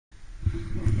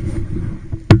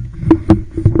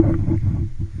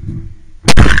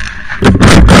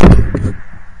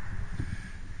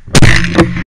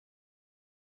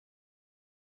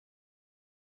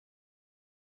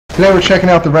Today we're checking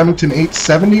out the Remington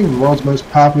 870, the world's most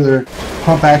popular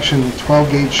pump-action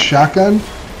 12-gauge shotgun,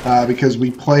 because we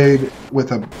played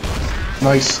with a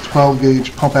nice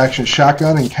 12-gauge pump-action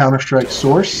shotgun in Counter-Strike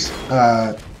Source.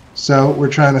 So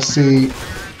we're trying to see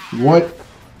what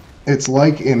it's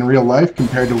like in real life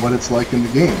compared to what it's like in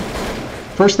the game.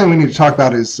 First thing we need to talk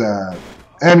about is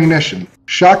ammunition.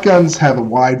 Shotguns have a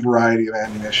wide variety of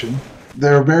ammunition.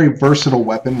 They're a very versatile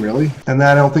weapon, really, and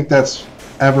I don't think that's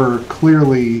ever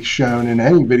clearly shown in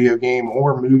any video game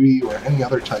or movie or any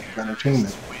other type of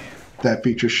entertainment that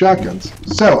features shotguns.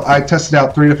 So I tested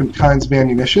out 3 different kinds of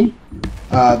ammunition.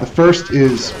 The first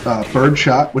is bird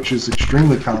shot, which is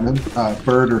extremely common,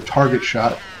 bird or target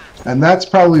shot, and that's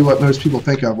probably what most people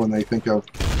think of when they think of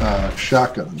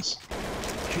shotguns,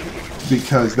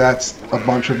 because that's a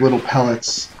bunch of little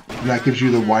pellets, and that gives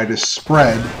you the widest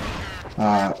spread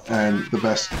and the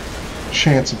best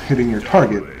chance of hitting your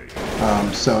target.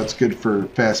 So it's good for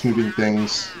fast-moving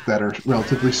things that are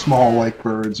relatively small, like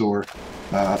birds or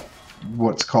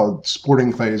what's called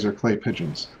sporting clays or clay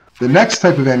pigeons. The next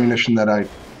type of ammunition that I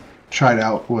tried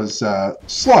out was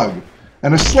slug.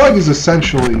 And a slug is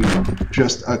essentially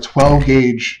just a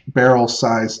 12-gauge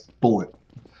barrel-sized bullet.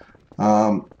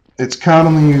 It's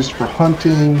commonly used for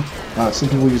hunting. Some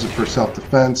people use it for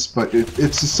self-defense, but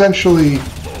it's essentially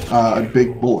a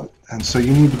big bullet. And so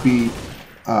you need to be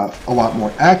a lot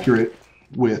more accurate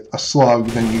with a slug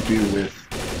than you do with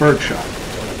birdshot,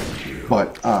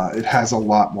 but it has a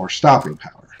lot more stopping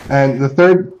power. And the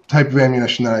third type of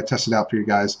ammunition that I tested out for you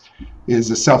guys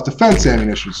is a self-defense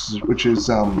ammunition, which is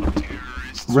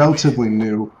relatively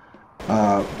new,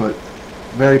 but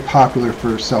very popular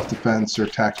for self-defense or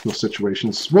tactical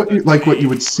situations, like what you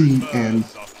would see in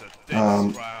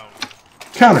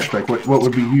Counter-Strike, what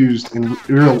would be used in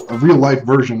a real-life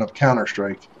version of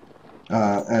Counter-Strike.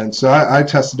 And so I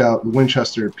tested out the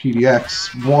Winchester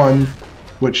PDX-1,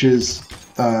 which is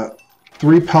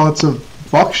 3 pellets of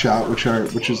buckshot,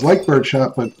 which is like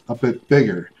birdshot but a bit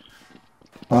bigger,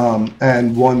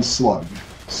 and 1 slug.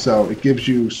 So it gives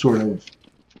you sort of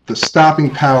the stopping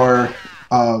power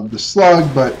of the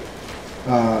slug, but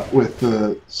with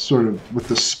the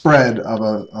spread of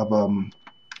a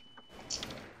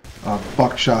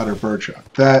buckshot or birdshot.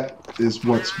 That is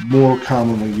what's more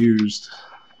commonly used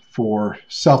for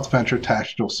self-defense or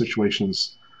tactical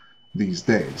situations these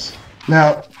days.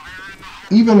 Now,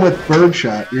 even with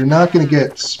birdshot, you're not going to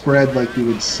get spread like you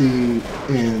would see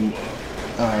in,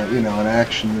 an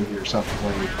action movie or something,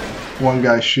 where one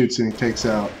guy shoots and he takes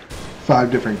out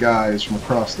 5 different guys from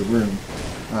across the room.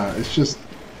 It's just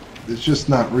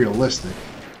not realistic.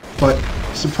 But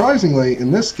surprisingly, in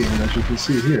this game, as you can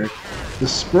see here, the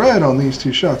spread on these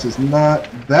 2 shots is not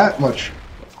that much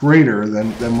greater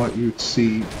than what you'd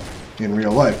see in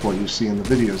real life, what you see in the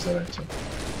videos that I took.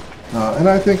 And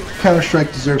I think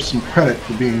Counter-Strike deserves some credit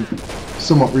for being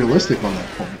somewhat realistic on that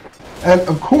point. And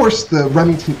of course, the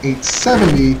Remington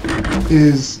 870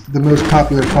 is the most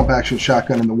popular pump-action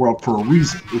shotgun in the world for a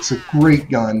reason. It's a great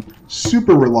gun,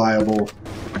 super reliable.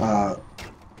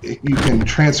 You can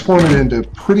transform it into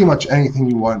pretty much anything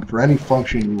you want, for any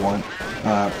function you want,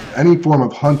 any form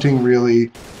of hunting,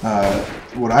 really.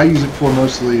 What I use it for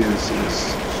mostly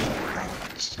is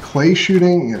clay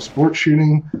shooting, sport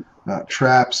shooting,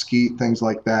 trap, skeet, things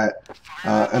like that,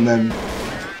 and then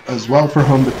as well for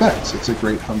home defense. It's a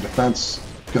great home defense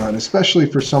gun, especially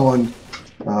for someone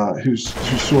who's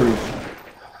sort of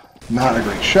not a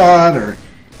great shot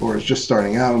or is just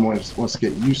starting out and wants to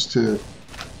get used to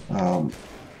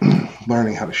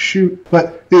learning how to shoot.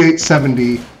 But the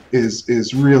 870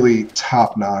 is really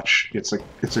top-notch. It's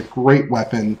a great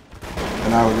weapon,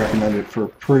 and I would recommend it for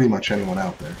pretty much anyone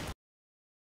out there.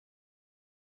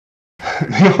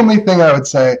 The only thing I would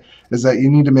say is that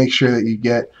you need to make sure that you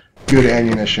get good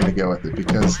ammunition to go with it,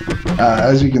 because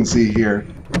as you can see here,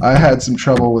 I had some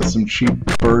trouble with some cheap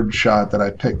bird shot that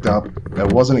I picked up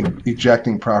that wasn't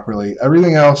ejecting properly.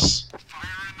 Everything else,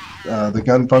 the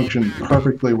gun functioned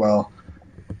perfectly well.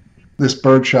 This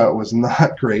bird shot was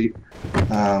not great,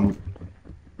 and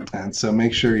so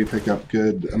make sure you pick up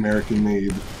good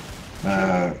American-made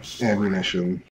ammunition.